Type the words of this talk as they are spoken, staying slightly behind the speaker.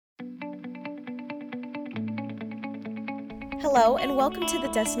Hello, and welcome to the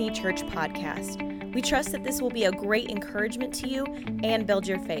Destiny Church podcast. We trust that this will be a great encouragement to you and build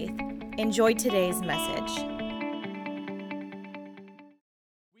your faith. Enjoy today's message.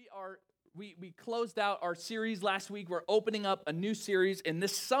 We closed out our series last week. We're opening up a new series, and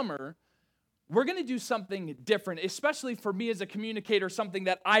this summer, we're going to do something different, especially for me as a communicator, something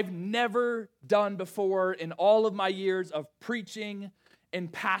that I've never done before in all of my years of preaching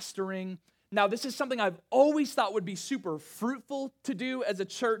and pastoring. Now, this is something I've always thought would be super fruitful to do as a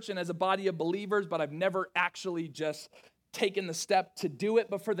church and as a body of believers, but I've never actually just taken the step to do it.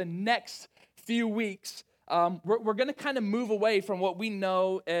 But for the next few weeks, we're going to kind of move away from what we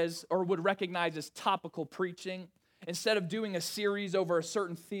know as, or would recognize as topical preaching. Instead of doing a series over a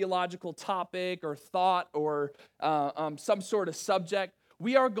certain theological topic or thought or some sort of subject,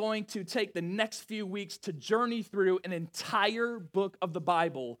 we are going to take the next few weeks to journey through an entire book of the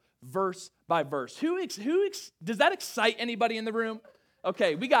Bible, verse by verse. Does that excite anybody in the room?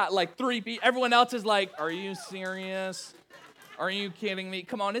 Okay, we got like 3 people. Everyone else is like, "Are you serious? Are you kidding me?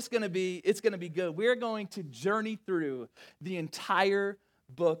 Come on, it's gonna be good." We're going to journey through the entire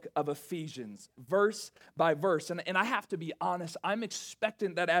book of Ephesians, verse by verse. And I have to be honest, I'm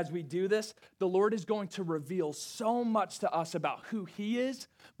expectant that as we do this, the Lord is going to reveal so much to us about who He is,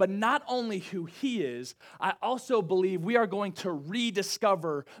 but not only who He is, I also believe we are going to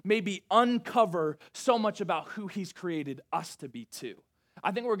rediscover, maybe uncover so much about who He's created us to be too.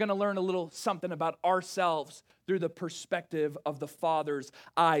 I think we're going to learn a little something about ourselves through the perspective of the Father's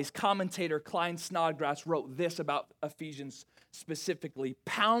eyes. Commentator Klein Snodgrass wrote this about Ephesians specifically: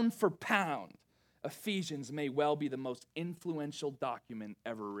 pound for pound, Ephesians may well be the most influential document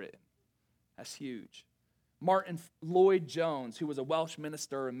ever written. That's huge. Martin Lloyd-Jones, who was a Welsh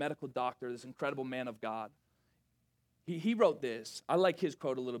minister and medical doctor, this incredible man of God, he wrote this. I like his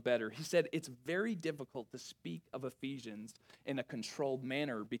quote a little better. He said, "It's very difficult to speak of Ephesians in a controlled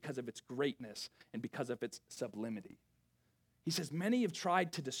manner because of its greatness and because of its sublimity." He says, "Many have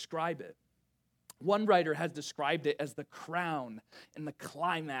tried to describe it. One writer has described it as the crown and the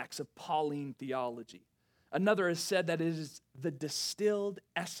climax of Pauline theology. Another has said that it is the distilled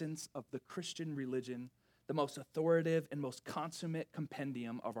essence of the Christian religion, the most authoritative and most consummate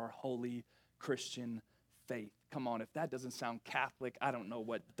compendium of our holy Christian faith." Come on, if that doesn't sound Catholic, I don't know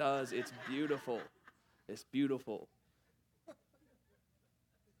what does. It's beautiful. It's beautiful.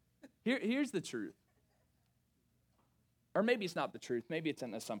 Here's the truth. Or maybe it's not the truth. Maybe it's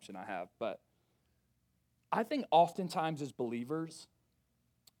an assumption I have. But I think oftentimes as believers,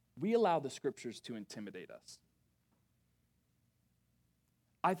 we allow the scriptures to intimidate us.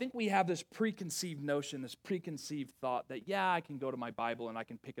 I think we have this preconceived notion, this preconceived thought that, yeah, I can go to my Bible and I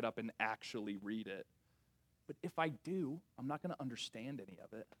can pick it up and actually read it. But if I do, I'm not going to understand any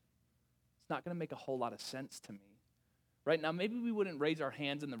of it. It's not going to make a whole lot of sense to me. Right now, maybe we wouldn't raise our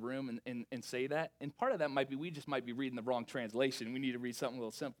hands in the room and say that. And part of that might be we just might be reading the wrong translation. We need to read something a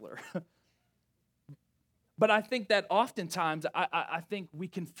little simpler. But I think that oftentimes, I think we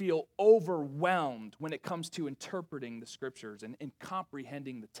can feel overwhelmed when it comes to interpreting the scriptures and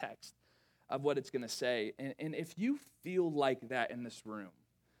comprehending the text of what it's going to say. And if you feel like that in this room,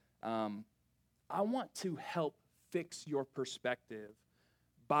 I want to help fix your perspective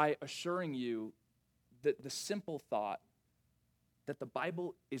by assuring you that the simple thought that the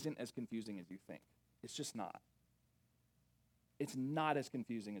Bible isn't as confusing as you think. It's just not. It's not as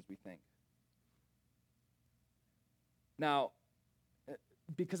confusing as we think. Now,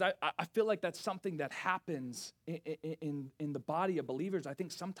 because I feel like that's something that happens in the body of believers. I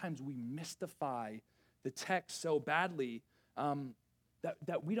think sometimes we mystify the text so badly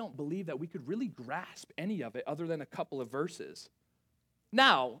that we don't believe that we could really grasp any of it other than a couple of verses.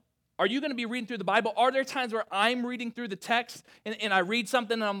 Now, are you going to be reading through the Bible? Are there times where I'm reading through the text and I read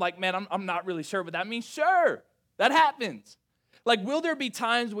something and I'm like, man, I'm not really sure what that means? Sure, that happens. Like, will there be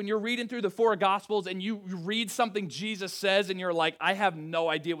times when you're reading through the 4 Gospels and you read something Jesus says and you're like, I have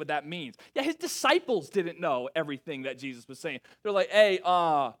no idea what that means? Yeah, his disciples didn't know everything that Jesus was saying. They're like, hey,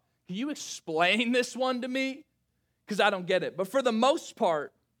 can you explain this one to me? Because I don't get it. But for the most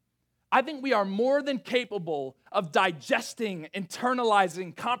part, I think we are more than capable of digesting,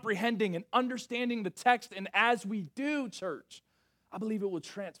 internalizing, comprehending, and understanding the text. And as we do, church, I believe it will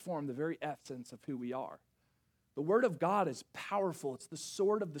transform the very essence of who we are. The Word of God is powerful. It's the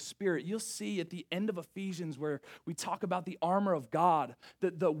sword of the Spirit. You'll see at the end of Ephesians where we talk about the armor of God,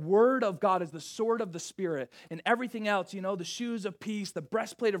 that the Word of God is the sword of the Spirit, and everything else, the shoes of peace, the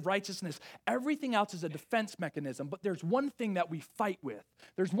breastplate of righteousness, everything else is a defense mechanism. But there's one thing that we fight with.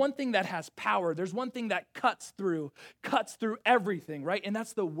 There's one thing that has power. There's one thing that cuts through everything, right? And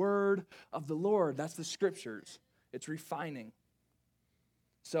that's the Word of the Lord. That's the Scriptures. It's refining.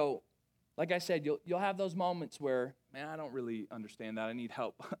 So, like I said, you'll have those moments where, man, I don't really understand that. I need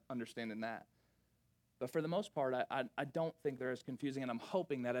help understanding that. But for the most part, I don't think they're as confusing, and I'm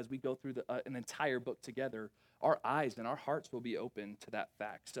hoping that as we go through an entire book together, our eyes and our hearts will be open to that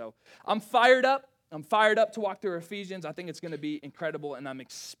fact. So I'm fired up. I'm fired up to walk through Ephesians. I think it's going to be incredible, and I'm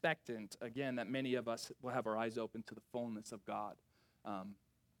expectant, again, that many of us will have our eyes open to the fullness of God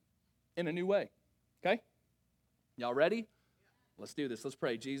in a new way. Okay? Y'all ready? Let's do this. Let's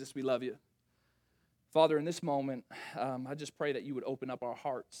pray. Jesus, we love you. Father, in this moment, I just pray that you would open up our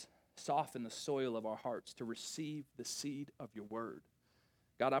hearts, soften the soil of our hearts to receive the seed of your word.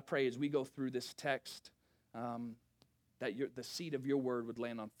 God, I pray as we go through this text that the seed of your word would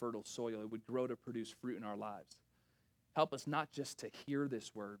land on fertile soil. It would grow to produce fruit in our lives. Help us not just to hear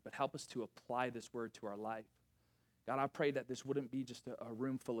this word, but help us to apply this word to our life. God, I pray that this wouldn't be just a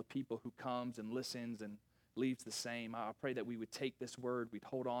room full of people who comes and listens and leaves the same. I pray that we would take this word, we'd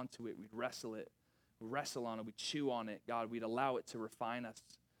hold on to it, we'd wrestle on it, we'd chew on it. God, we'd allow it to refine us.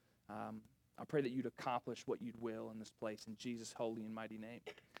 I pray that you'd accomplish what you'd will in this place. In Jesus' holy and mighty name,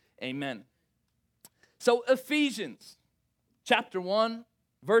 amen. So Ephesians chapter 1,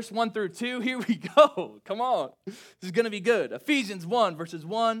 verse 1 through 2, here we go. Come on. This is going to be good. Ephesians 1, verses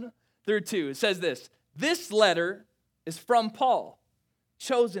 1 through 2. It says this letter is from Paul,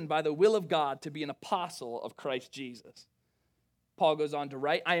 chosen by the will of God to be an apostle of Christ Jesus. Paul goes on to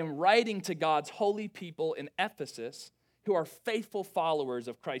write, I am writing to God's holy people in Ephesus who are faithful followers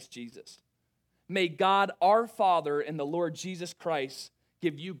of Christ Jesus. May God, our Father, and the Lord Jesus Christ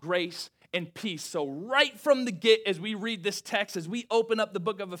give you grace and peace. So right from the get, as we read this text, as we open up the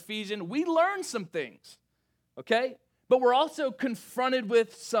book of Ephesians, we learn some things, okay? But we're also confronted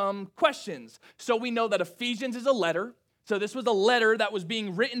with some questions. So we know that Ephesians is a letter. So this was a letter that was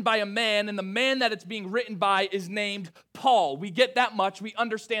being written by a man, and the man that it's being written by is named Paul. We get that much. We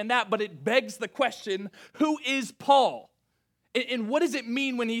understand that, but it begs the question, who is Paul? And what does it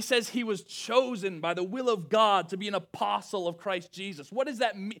mean when he says he was chosen by the will of God to be an apostle of Christ Jesus? What does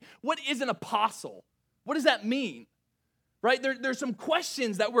that mean? What is an apostle? What does that mean? Right? There's some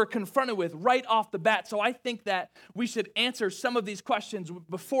questions that we're confronted with right off the bat. So I think that we should answer some of these questions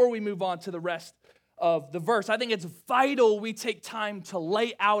before we move on to the rest of the verse. I think it's vital we take time to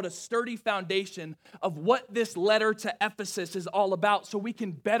lay out a sturdy foundation of what this letter to Ephesus is all about so we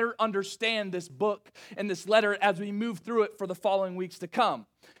can better understand this book and this letter as we move through it for the following weeks to come.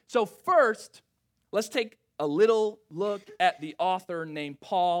 So first, let's take a little look at the author named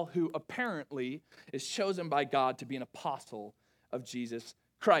Paul, who apparently is chosen by God to be an apostle of Jesus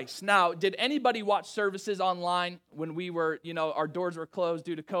Christ. Now, did anybody watch services online when we were, our doors were closed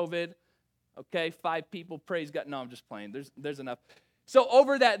due to COVID? Okay, 5 people, praise God. No, I'm just playing. There's enough. So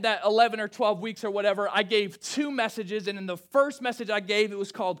over that 11 or 12 weeks or whatever, I gave 2 messages, and in the first message I gave, it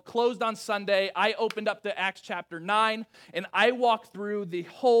was called Closed on Sunday. I opened up to Acts chapter 9, and I walked through the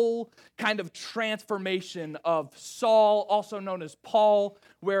whole kind of transformation of Saul, also known as Paul,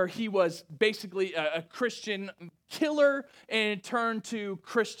 where he was basically a Christian killer and turned to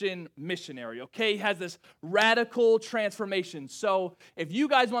Christian missionary, okay? He has this radical transformation. So if you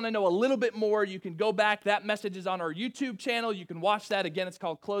guys want to know a little bit more, you can go back. That message is on our YouTube channel. You can watch that. Again, it's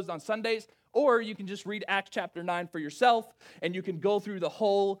called Closed on Sundays. Or you can just read Acts chapter 9 for yourself, and you can go through the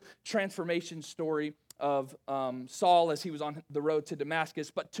whole transformation story of Saul as he was on the road to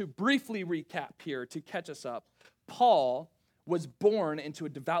Damascus. But to briefly recap here, to catch us up, Paul was born into a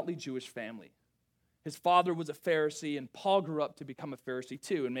devoutly Jewish family. His father was a Pharisee, and Paul grew up to become a Pharisee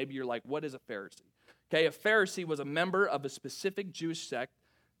too. And maybe you're like, what is a Pharisee? Okay, a Pharisee was a member of a specific Jewish sect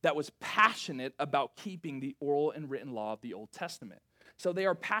that was passionate about keeping the oral and written law of the Old Testament. So they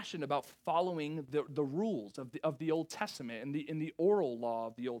are passionate about following the rules of the Old Testament and in the oral law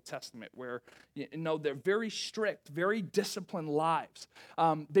of the Old Testament, where they're very strict, very disciplined lives.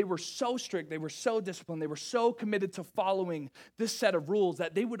 They were so strict, they were so disciplined, they were so committed to following this set of rules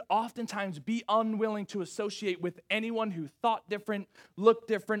that they would oftentimes be unwilling to associate with anyone who thought different, looked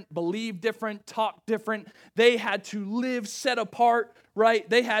different, believed different, talked different. They had to live set apart, right?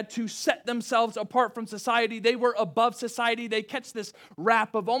 They had to set themselves apart from society. They were above society. They catch this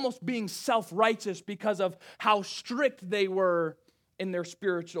rap of almost being self-righteous because of how strict they were in their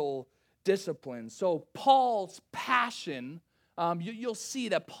spiritual discipline. So Paul's passion, you'll see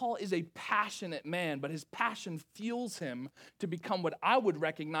that Paul is a passionate man, but his passion fuels him to become what I would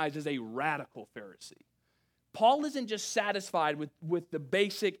recognize as a radical Pharisee. Paul isn't just satisfied with the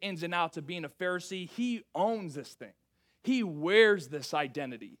basic ins and outs of being a Pharisee. He owns this thing. He wears this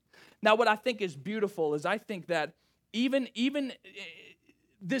identity. Now, what I think is beautiful is I think that even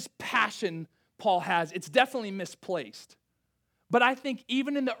this passion Paul has, it's definitely misplaced. But I think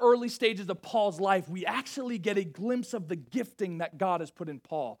even in the early stages of Paul's life, we actually get a glimpse of the gifting that God has put in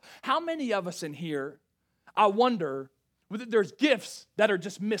Paul. How many of us in here, I wonder, whether there's gifts that are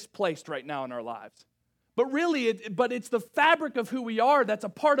just misplaced right now in our lives? But really, it's the fabric of who we are that's a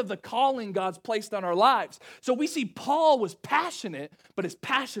part of the calling God's placed on our lives. So we see Paul was passionate, but his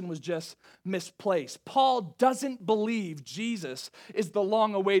passion was just misplaced. Paul doesn't believe Jesus is the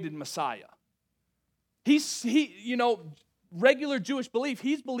long-awaited Messiah. Regular Jewish belief,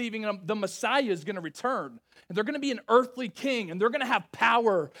 he's believing the Messiah is going to return. And they're going to be an earthly king, and they're going to have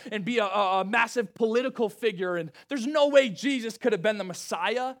power and be a massive political figure. And there's no way Jesus could have been the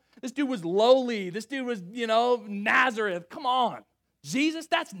Messiah. This dude was lowly. This dude was, Nazareth. Come on. Jesus,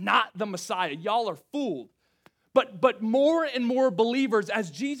 that's not the Messiah. Y'all are fooled. But more and more believers, as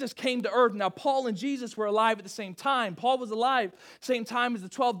Jesus came to earth, now Paul and Jesus were alive at the same time. Paul was alive same time as the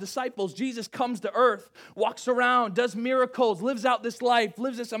 12 disciples. Jesus comes to earth, walks around, does miracles, lives out this life,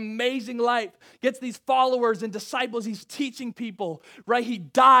 lives this amazing life, gets these followers and disciples. He's teaching people, right? He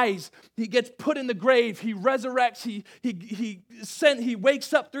dies, he gets put in the grave, he resurrects, he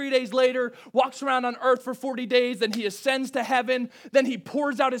wakes up 3 days later, walks around on earth for 40 days, then he ascends to heaven, then he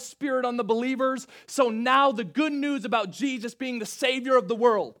pours out his Spirit on the believers. So now the good news about Jesus being the Savior of the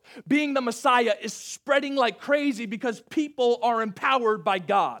world, being the Messiah, is spreading like crazy because people are empowered by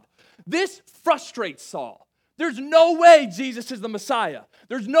God. This frustrates Saul. There's no way Jesus is the Messiah.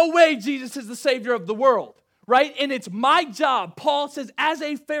 There's no way Jesus is the Savior of the world, right? And it's my job, Paul says, as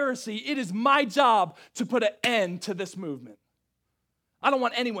a Pharisee, it is my job to put an end to this movement. I don't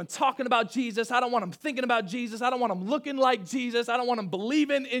want anyone talking about Jesus. I don't want them thinking about Jesus. I don't want them looking like Jesus. I don't want them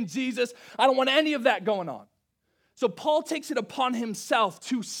believing in Jesus. I don't want any of that going on. So Paul takes it upon himself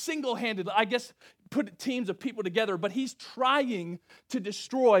to single-handedly, put teams of people together, but he's trying to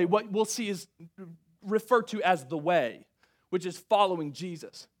destroy what we'll see is referred to as the way, which is following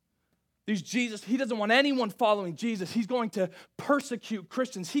Jesus. He doesn't want anyone following Jesus. He's going to persecute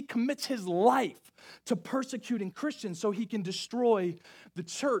Christians. He commits his life to persecuting Christians so he can destroy the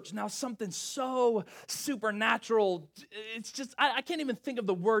church. Now, something so supernatural, it's just, I can't even think of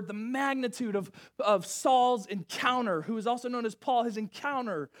the word, the magnitude of Saul's encounter, who is also known as Paul, his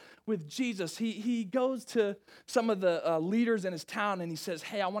encounter with Jesus. He goes to some of the leaders in his town and he says,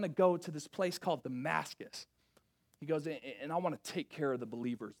 hey, I want to go to this place called Damascus. He goes, and I want to take care of the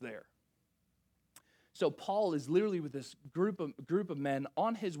believers there. So Paul is literally with this group of men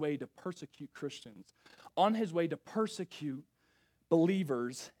on his way to persecute Christians, on his way to persecute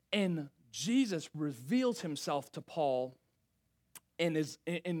believers, and Jesus reveals himself to Paul and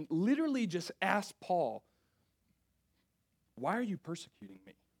literally just asks Paul, why are you persecuting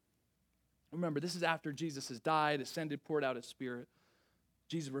me? Remember, this is after Jesus has died, ascended, poured out his Spirit.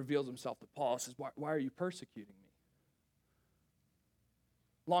 Jesus reveals himself to Paul and says, why are you persecuting me?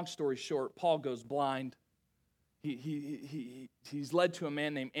 Long story short, Paul goes blind. He's led to a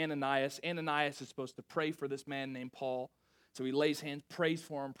man named Ananias. Ananias is supposed to pray for this man named Paul. So he lays hands, prays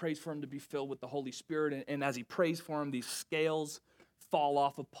for him to be filled with the Holy Spirit. And as he prays for him, these scales fall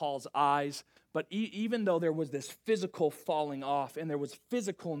off of Paul's eyes. But even though there was this physical falling off and there was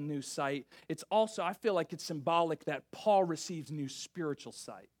physical new sight, it's also, I feel like it's symbolic that Paul receives new spiritual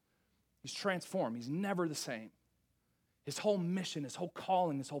sight. He's transformed. He's never the same. His whole mission, his whole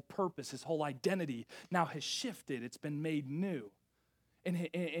calling, his whole purpose, his whole identity now has shifted. It's been made new.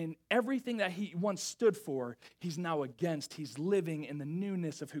 And everything that he once stood for, he's now against. He's living in the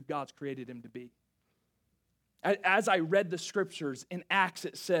newness of who God's created him to be. As I read the scriptures, in Acts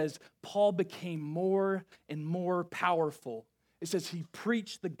it says, Paul became more and more powerful. It says he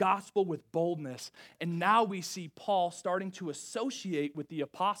preached the gospel with boldness. And now we see Paul starting to associate with the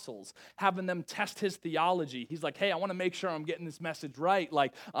apostles, having them test his theology. He's like, hey, I want to make sure I'm getting this message right.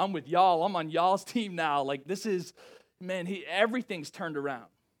 Like, I'm with y'all. I'm on y'all's team now. Like, this is, man, everything's turned around.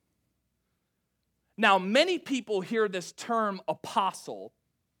 Now, many people hear this term apostle,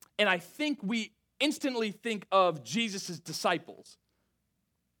 and I think we instantly think of Jesus' disciples.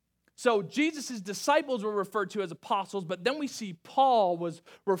 So Jesus' disciples were referred to as apostles, but then we see Paul was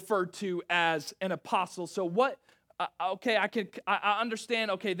referred to as an apostle. So what, I understand,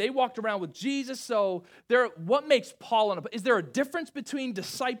 they walked around with Jesus, so what makes Paul an apostle? Is there a difference between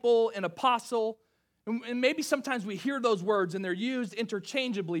disciple and apostle? And maybe sometimes we hear those words and they're used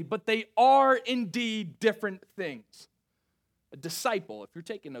interchangeably, but they are indeed different things. A disciple, if you're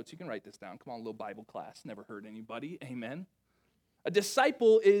taking notes, you can write this down. Come on, little Bible class, never hurt anybody, amen. A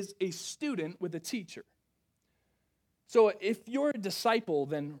disciple is a student with a teacher. So if you're a disciple,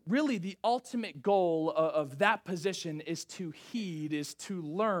 then really the ultimate goal of that position is to heed, is to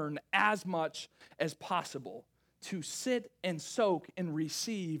learn as much as possible, to sit and soak and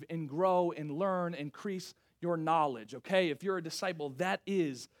receive and grow and learn, increase your knowledge, okay? If you're a disciple, that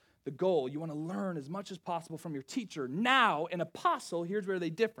is the goal. You want to learn as much as possible from your teacher. Now, an apostle, here's where they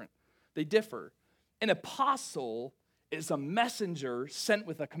differ. An apostle is a messenger sent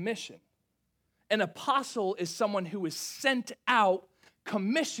with a commission. An apostle is someone who is sent out,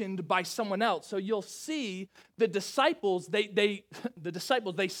 commissioned by someone else. So you'll see the disciples, they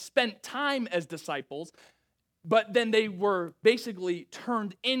spent time as disciples, but then they were basically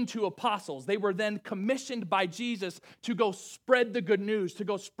turned into apostles. They were then commissioned by Jesus to go spread the good news, to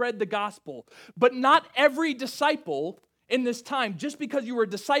go spread the gospel. But not every disciple in this time, just because you were a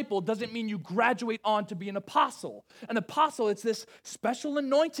disciple doesn't mean you graduate on to be an apostle. An apostle, it's this special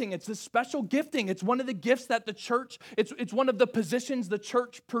anointing. It's this special gifting. It's one of the gifts that the church, it's one of the positions the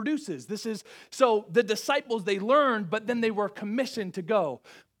church produces. So the disciples, they learned, but then they were commissioned to go.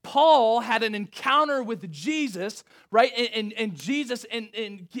 Paul had an encounter with Jesus, right? And Jesus, and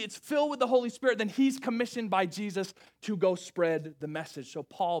it's filled with the Holy Spirit. Then he's commissioned by Jesus to go spread the message. So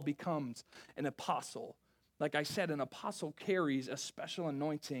Paul becomes an apostle. Like I said, an apostle carries a special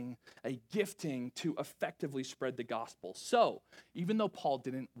anointing, a gifting to effectively spread the gospel. So even though Paul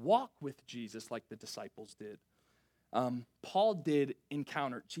didn't walk with Jesus like the disciples did, Paul did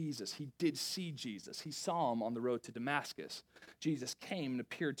encounter Jesus. He did see Jesus. He saw him on the road to Damascus. Jesus came and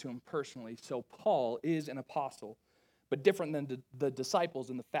appeared to him personally. So Paul is an apostle, but different than the disciples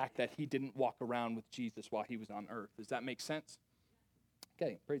in the fact that he didn't walk around with Jesus while he was on earth. Does that make sense?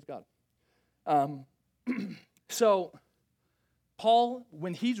 Okay, praise God. So Paul,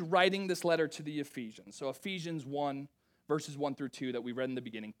 when he's writing this letter to the Ephesians, so Ephesians 1, verses 1 through 2 that we read in the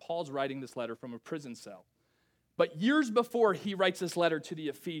beginning, Paul's writing this letter from a prison cell. But years before he writes this letter to the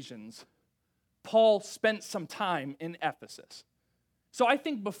Ephesians, Paul spent some time in Ephesus. So I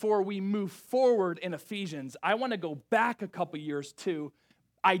think before we move forward in Ephesians, I want to go back a couple years to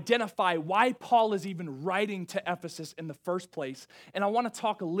identify why Paul is even writing to Ephesus in the first place. And I want to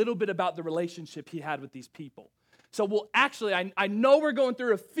talk a little bit about the relationship he had with these people. So we'll actually, I know we're going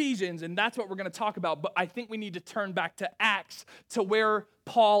through Ephesians, and that's what we're going to talk about, but I think we need to turn back to Acts, to where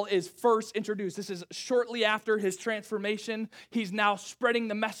Paul is first introduced. This is shortly after his transformation. He's now spreading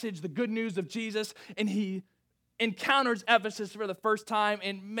the message, the good news of Jesus, and he encounters Ephesus for the first time,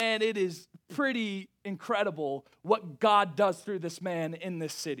 and man, it is pretty incredible what God does through this man in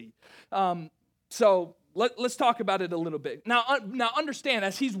this city. So let's talk about it a little bit. Now understand,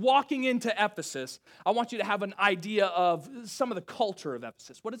 as he's walking into Ephesus, I want you to have an idea of some of the culture of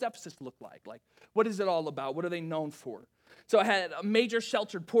Ephesus. What does Ephesus look like? Like, what is it all about? What are they known for? So it had a major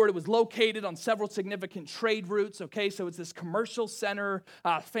sheltered port. It was located on several significant trade routes, okay? So it's this commercial center,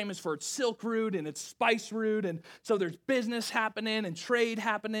 famous for its silk route and its spice route. And so there's business happening and trade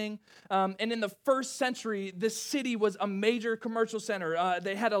happening. And in the first century, this city was a major commercial center.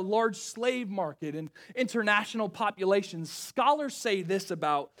 They had a large slave market and international populations. Scholars say this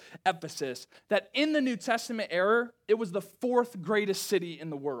about Ephesus, that in the New Testament era, it was the fourth greatest city in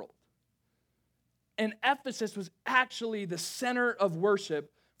the world. And Ephesus was actually the center of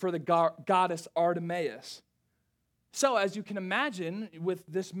worship for the goddess Artemis. So as you can imagine, with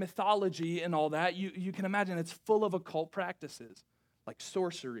this mythology and all that, you can imagine it's full of occult practices like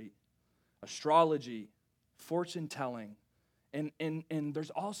sorcery, astrology, fortune telling. And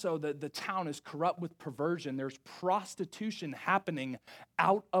there's also, the town is corrupt with perversion. There's prostitution happening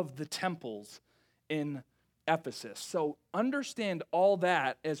out of the temples in Ephesus. So understand all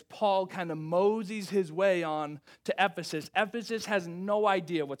that as Paul kind of moseys his way on to Ephesus. Ephesus has no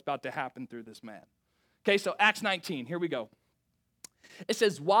idea what's about to happen through this man. Okay, so Acts 19, here we go. It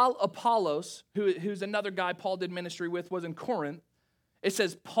says, while Apollos, who's another guy Paul did ministry with, was in Corinth, it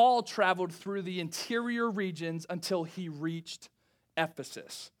says Paul traveled through the interior regions until he reached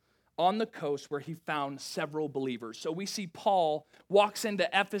Ephesus, on the coast where he found several believers. So we see Paul walks into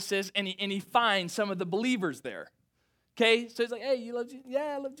Ephesus and he finds some of the believers there. Okay, so he's like, hey, you love Jesus?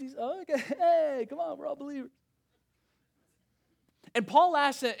 Yeah, I love Jesus. Oh, okay, hey, come on, we're all believers. And Paul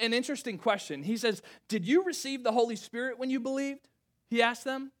asks an interesting question. He says, did you receive the Holy Spirit when you believed? He asked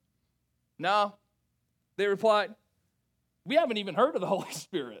them. No. They replied, we haven't even heard of the Holy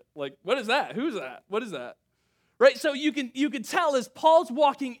Spirit. Like, what is that? Who's that? What is that? Right, so you can tell as Paul's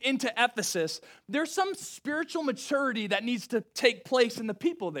walking into Ephesus, there's some spiritual maturity that needs to take place in the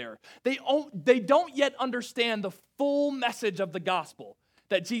people there. They don't yet understand the full message of the gospel,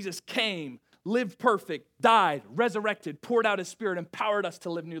 that Jesus came, lived perfect, died, resurrected, poured out his Spirit, empowered us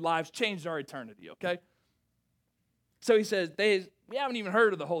to live new lives, changed our eternity, okay? So he says, we haven't even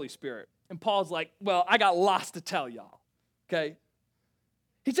heard of the Holy Spirit. And Paul's like, well, I got lots to tell y'all, okay?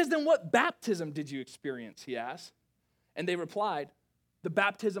 He says, then what baptism did you experience, he asked. And they replied, the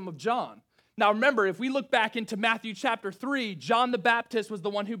baptism of John. Now remember, if we look back into Matthew chapter 3, John the Baptist was the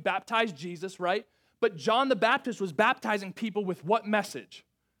one who baptized Jesus, right? But John the Baptist was baptizing people with what message?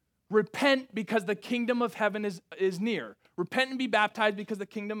 Repent because the kingdom of heaven is near. Repent and be baptized because the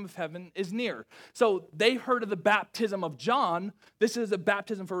kingdom of heaven is near. So they heard of the baptism of John. This is a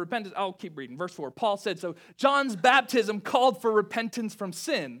baptism for repentance. I'll keep reading. Verse 4, Paul said, so John's baptism called for repentance from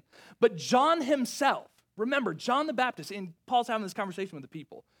sin. But John himself, remember, John the Baptist, and Paul's having this conversation with the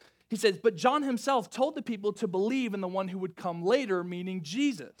people. He says, but John himself told the people to believe in the one who would come later, meaning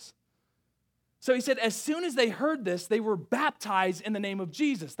Jesus. So he said, as soon as they heard this, they were baptized in the name of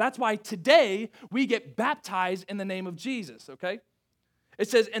Jesus. That's why today we get baptized in the name of Jesus, okay? It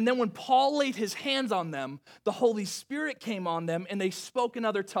says, and then when Paul laid his hands on them, the Holy Spirit came on them, and they spoke in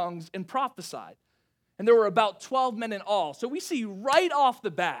other tongues and prophesied. And there were about 12 men in all. So we see right off the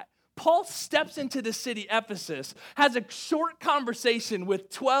bat, Paul steps into the city Ephesus, has a short conversation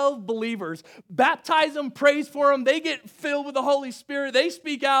with 12 believers, baptize them, prays for them, they get filled with the Holy Spirit, they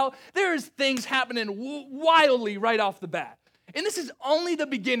speak out. There's things happening wildly right off the bat. And this is only the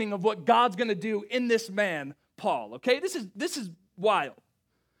beginning of what God's going to do in this man, Paul, okay? This is wild.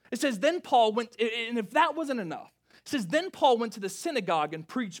 It says, then Paul went, and if that wasn't enough, it says, then Paul went to the synagogue and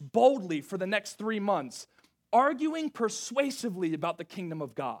preached boldly for the next 3 months, arguing persuasively about the kingdom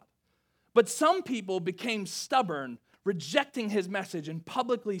of God. But some people became stubborn, rejecting his message and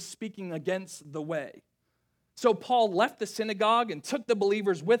publicly speaking against the way. So Paul left the synagogue and took the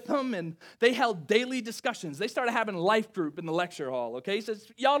believers with him, and they held daily discussions. They started having life group in the lecture hall, okay? He says,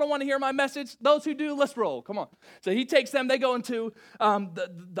 y'all don't want to hear my message? Those who do, let's roll, come on. So he takes them, they go into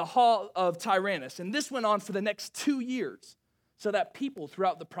the hall of Tyrannus, and this went on for the next 2 years, so that people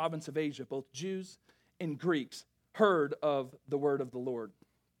throughout the province of Asia, both Jews and Greeks, heard of the word of the Lord.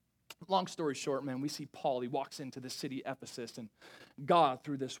 Long story short, man, we see Paul. He walks into the city Ephesus, and God,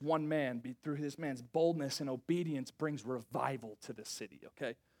 through this one man, through this man's boldness and obedience, brings revival to the city,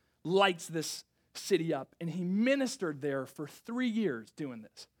 okay? Lights this city up, and he ministered there for 3 years doing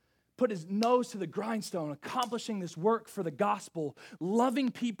this. Put his nose to the grindstone, accomplishing this work for the gospel, loving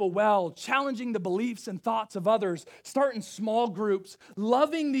people well, challenging the beliefs and thoughts of others, starting small groups,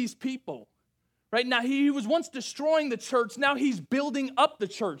 loving these people. Right now, he was once destroying the church. Now he's building up the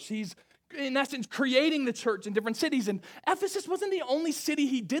church. He's, in essence, creating the church in different cities. And Ephesus wasn't the only city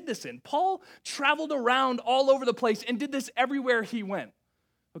he did this in. Paul traveled around all over the place and did this everywhere he went.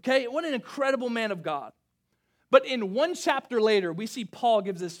 Okay? What an incredible man of God. But in one chapter later, we see Paul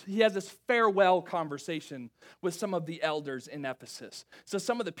he has this farewell conversation with some of the elders in Ephesus. So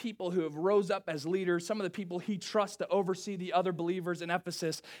some of the people who have rose up as leaders, some of the people he trusts to oversee the other believers in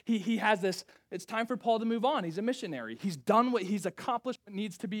Ephesus, he has this, it's time for Paul to move on. He's a missionary. He's done what he's accomplished, what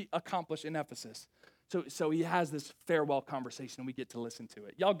needs to be accomplished in Ephesus. So he has this farewell conversation, and we get to listen to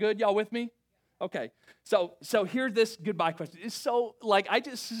it. Y'all good? Y'all with me? Okay. So here's this goodbye question. It's so,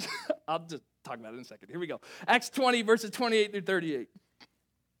 I'll just talk about it in a second. Here we go. Acts 20, verses 28 through 38.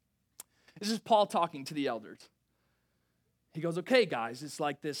 This is Paul talking to the elders. He goes, okay, guys, it's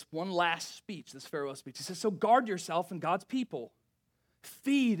like this one last speech, this farewell speech. He says, so guard yourself and God's people.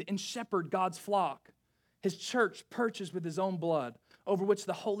 Feed and shepherd God's flock, his church purchased with his own blood, over which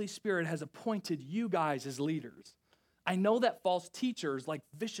the Holy Spirit has appointed you guys as leaders. I know that false teachers like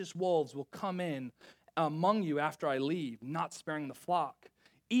vicious wolves will come in among you after I leave, not sparing the flock.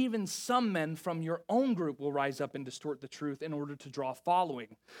 Even some men from your own group will rise up and distort the truth in order to draw a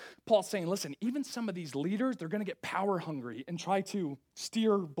following. Paul's saying, listen, even some of these leaders, they're going to get power hungry and try to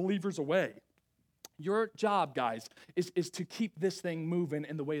steer believers away. Your job, guys, is to keep this thing moving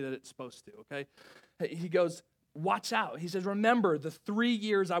in the way that it's supposed to, okay? He goes, watch out. He says, remember the 3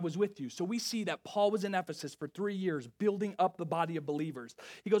 years I was with you. So we see that Paul was in Ephesus for 3 years, building up the body of believers.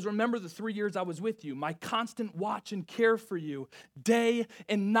 He goes, remember the 3 years I was with you, my constant watch and care for you, day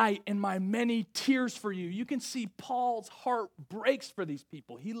and night, and my many tears for you. You can see Paul's heart breaks for these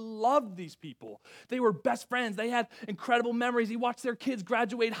people. He loved these people. They were best friends. They had incredible memories. He watched their kids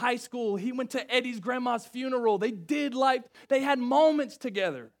graduate high school. He went to Eddie's grandma's funeral. They did life. They had moments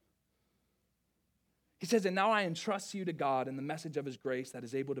together. He says, and now I entrust you to God and the message of his grace that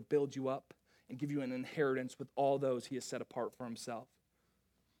is able to build you up and give you an inheritance with all those he has set apart for himself.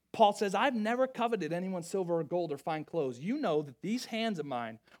 Paul says, I've never coveted anyone's silver or gold or fine clothes. You know that these hands of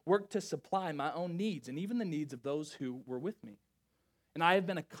mine work to supply my own needs and even the needs of those who were with me. And I have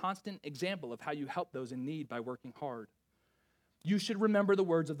been a constant example of how you help those in need by working hard. you should remember the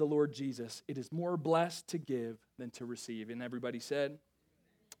words of the Lord Jesus. It is more blessed to give than to receive. And everybody said,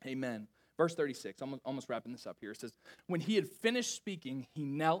 amen. Verse 36, almost wrapping this up here. It says, when he had finished speaking, he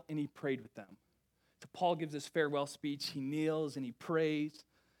knelt and he prayed with them. So Paul gives this farewell speech. He kneels and he prays.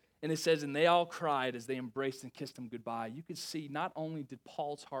 And it says, and they all cried as they embraced and kissed him goodbye. You could see not only did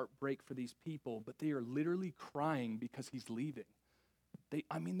Paul's heart break for these people, but they are literally crying because he's leaving. They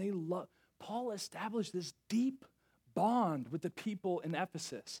love. Paul established this deep bond with the people in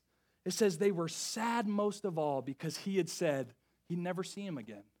Ephesus. It says they were sad most of all because he had said he'd never see him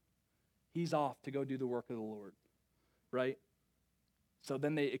again. He's off to go do the work of the Lord, right? So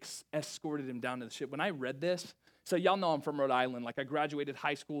then they escorted him down to the ship. When I read this, so y'all know I'm from Rhode Island. Like I graduated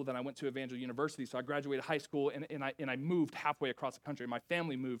high school, then I went to Evangel University. So I graduated high school and I moved halfway across the country. My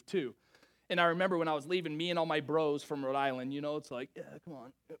family moved too. And I remember when I was leaving, me and all my bros from Rhode Island, it's like, yeah, come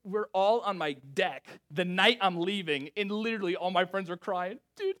on. We're all on my deck the night I'm leaving, and literally all my friends were crying.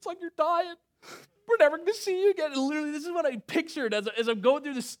 Dude, it's like you're dying. We're never going to see you again. And literally, this is what I pictured as I'm going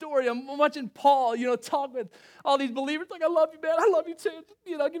through the story. I'm watching Paul, talk with all these believers. Like, I love you, man. I love you too.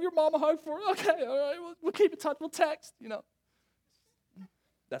 Give your mom a hug for it. Okay, all right. We'll keep in touch. We'll text,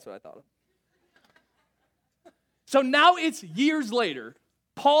 That's what I thought of. So now it's years later.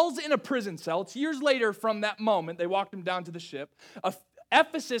 Paul's in a prison cell. It's years later from that moment. They walked him down to the ship.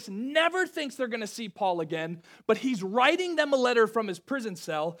 Ephesus never thinks they're going to see Paul again, but he's writing them a letter from his prison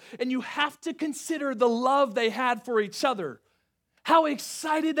cell, and you have to consider the love they had for each other. How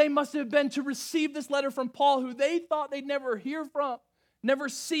excited they must have been to receive this letter from Paul, who they thought they'd never hear from, never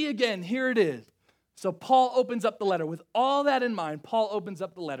see again. Here it is. So Paul opens up the letter. With all that in mind, Paul opens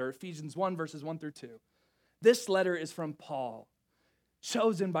up the letter, Ephesians 1, verses 1 through 2. This letter is from Paul,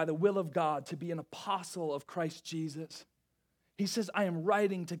 chosen by the will of God to be an apostle of Christ Jesus. He says, I am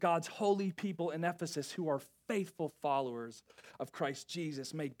writing to God's holy people in Ephesus who are faithful followers of Christ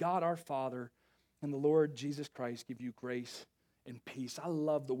Jesus. May God our Father and the Lord Jesus Christ give you grace and peace. I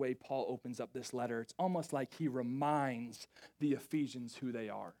love the way Paul opens up this letter. It's almost like he reminds the Ephesians who they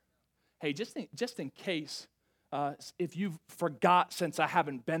are. Hey, just in case, if you've forgot since I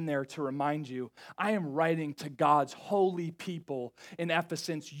haven't been there to remind you, I am writing to God's holy people in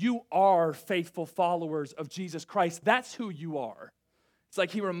Ephesus. You are faithful followers of Jesus Christ. That's who you are. It's like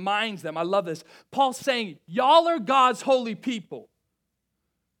he reminds them. I love this. Paul's saying, y'all are God's holy people.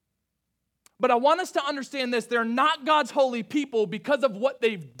 But I want us to understand this. They're not God's holy people because of what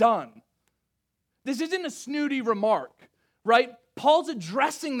they've done. This isn't a snooty remark, right? Paul's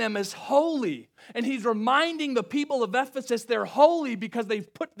addressing them as holy, and he's reminding the people of Ephesus they're holy because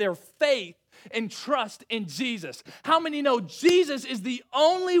they've put their faith and trust in Jesus. How many know Jesus is the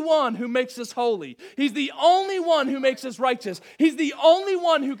only one who makes us holy? He's the only one who makes us righteous. He's the only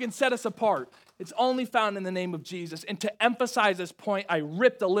one who can set us apart. It's only found in the name of Jesus. And to emphasize this point, I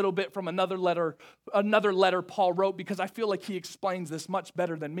ripped a little bit from another letter Paul wrote because I feel like he explains this much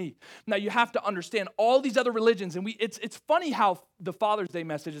better than me. Now you have to understand all these other religions, and it's funny how the Father's Day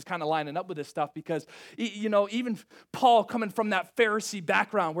message is kind of lining up with this stuff because even Paul coming from that Pharisee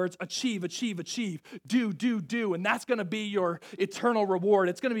background where it's achieve, do, and that's going to be your eternal reward.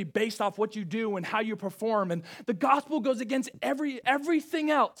 It's going to be based off what you do and how you perform. And the gospel goes against everything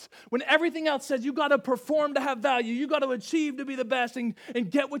else. When everything else says you got to perform to have value, you got to achieve to be the best and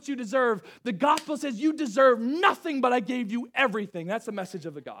get what you deserve, the gospel says you deserve nothing, but I gave you everything. That's the message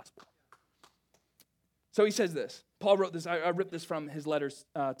of the gospel. So he says this. Paul wrote this. I ripped this from his letters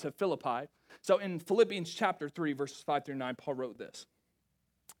to Philippi. So in Philippians chapter 3, verses 5 through 9, Paul wrote this.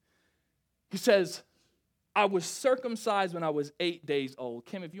 He says, I was circumcised when I was 8 days old.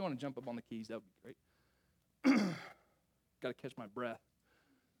 Kim, if you want to jump up on the keys, that would be great. Got to catch my breath.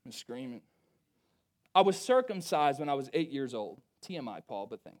 I'm screaming. I was circumcised when I was 8 years old. TMI, Paul,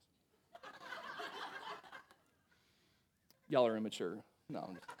 but thanks. Y'all are immature.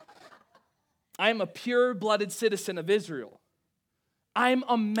 No. I am a pure-blooded citizen of Israel. I'm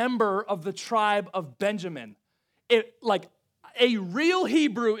a member of the tribe of Benjamin. Like a real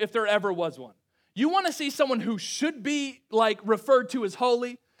Hebrew if there ever was one. You want to see someone who should be referred to as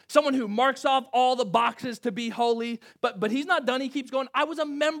holy? Someone who marks off all the boxes to be holy, but he's not done. He keeps going. I was a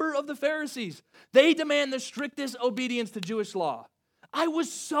member of the Pharisees. They demand the strictest obedience to Jewish law. I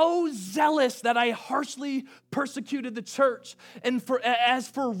was so zealous that I harshly persecuted the church. And as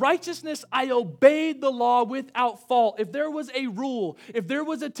for righteousness, I obeyed the law without fault. If there was a rule, if there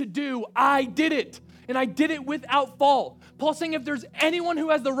was a to-do, I did it. And I did it without fault. Paul's saying if there's anyone who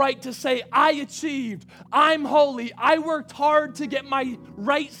has the right to say, I achieved, I'm holy, I worked hard to get my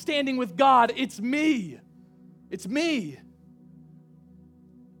right standing with God, it's me. It's me.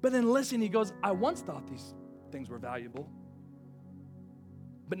 But then listen, he goes, I once thought these things were valuable.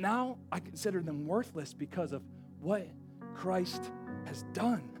 But now I consider them worthless because of what Christ has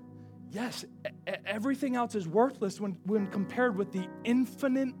done. Yes, everything else is worthless when compared with the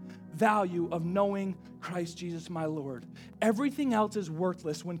infinite value of knowing Christ Jesus my Lord. Everything else is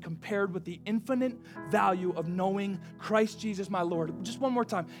worthless when compared with the infinite value of knowing Christ Jesus my Lord. Just one more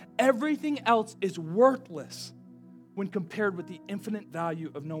time. Everything else is worthless when compared with the infinite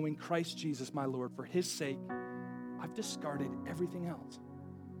value of knowing Christ Jesus my Lord. For his sake, I've discarded everything else,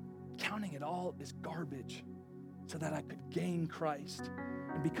 counting it all as garbage so that I could gain Christ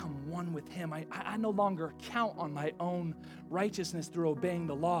and become one with him. I no longer count on my own righteousness through obeying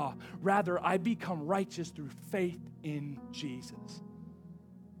the law. Rather, I become righteous through faith in Jesus.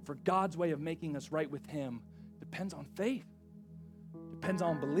 For God's way of making us right with him depends on faith, depends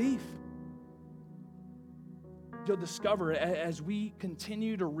on belief. You'll discover as we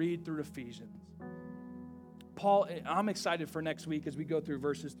continue to read through Ephesians, Paul, I'm excited for next week as we go through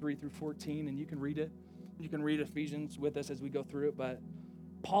verses 3 through 14, and you can read it. You can read Ephesians with us as we go through it, but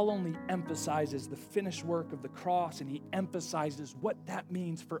Paul only emphasizes the finished work of the cross, and he emphasizes what that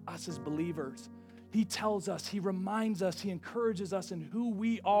means for us as believers. He tells us, he reminds us, he encourages us in who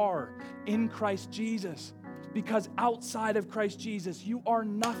we are in Christ Jesus. Because outside of Christ Jesus, you are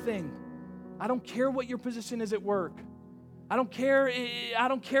nothing. I don't care what your position is at work. I don't care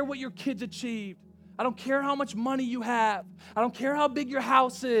what your kids achieved. I don't care how much money you have. I don't care how big your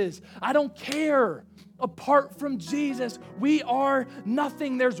house is. I don't care. Apart from Jesus, we are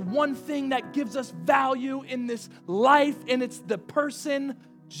nothing. There's one thing that gives us value in this life, and it's the person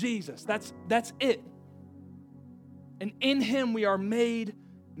Jesus. That's it. And in him we are made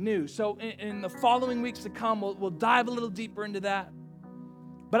new. So in the following weeks to come, we'll dive a little deeper into that.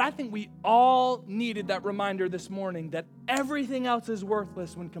 But I think we all needed that reminder this morning that everything else is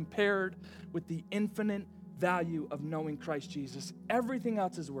worthless when compared with the infinite value of knowing Christ Jesus. Everything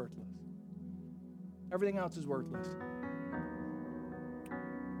else is worthless. Everything else is worthless.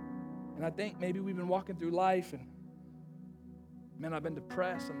 And I think maybe we've been walking through life and, man, I've been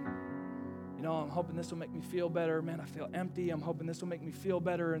depressed. I'm hoping this will make me feel better. Man, I feel empty. I'm hoping this will make me feel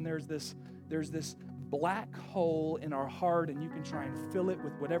better. And there's this black hole in our heart, and you can try and fill it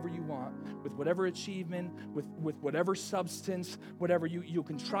with whatever you want, with whatever achievement, with whatever substance, whatever. You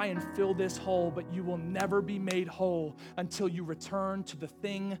can try and fill this hole, but you will never be made whole until you return to the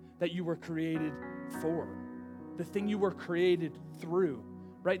thing that you were created for, the thing you were created through,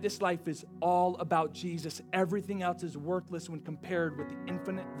 right? This life is all about Jesus. Everything else is worthless when compared with the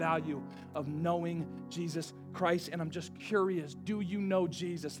infinite value of knowing Jesus Christ. And I'm just curious, do you know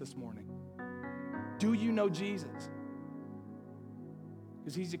Jesus this morning? Do you know Jesus?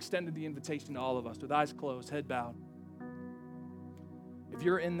 Because he's extended the invitation to all of us with eyes closed, head bowed. If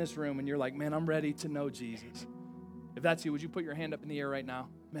you're in this room and you're like, man, I'm ready to know Jesus. If that's you, would you put your hand up in the air right now?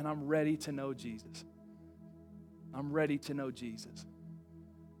 Man, I'm ready to know Jesus. I'm ready to know Jesus.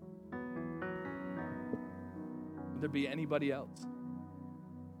 Would there be anybody else?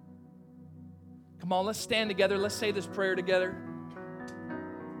 Come on, let's stand together. Let's say this prayer together.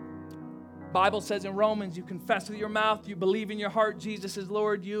 Bible says in Romans, you confess with your mouth, you believe in your heart Jesus is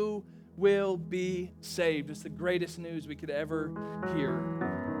Lord, you will be saved. It's the greatest news we could ever hear.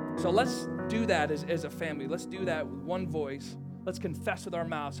 So let's do that as a family. Let's do that with one voice. Let's confess with our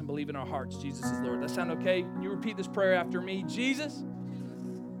mouths and believe in our hearts Jesus is Lord. That sound okay? Can you repeat this prayer after me? Jesus,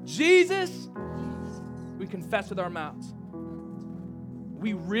 we confess with our mouths.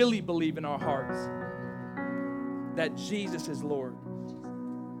 We really believe in our hearts that Jesus is Lord.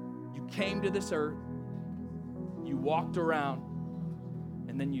 Came to this earth, you walked around,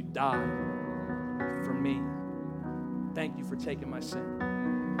 and then you died for me. Thank you for taking my sin.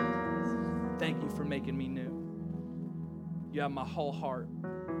 Thank you for making me new. You have my whole heart.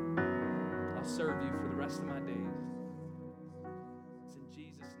 I'll serve you for the rest of my days. It's in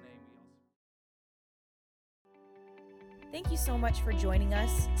Jesus' name Thank you so much for joining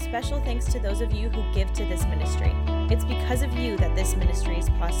us. Special thanks to those of you who give to this ministry. It's because of you that this ministry is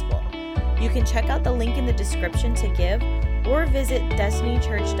possible. You can check out the link in the description to give or visit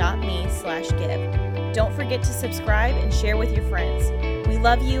destinychurch.me/give. Don't forget to subscribe and share with your friends. We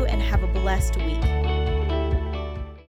love you and have a blessed week.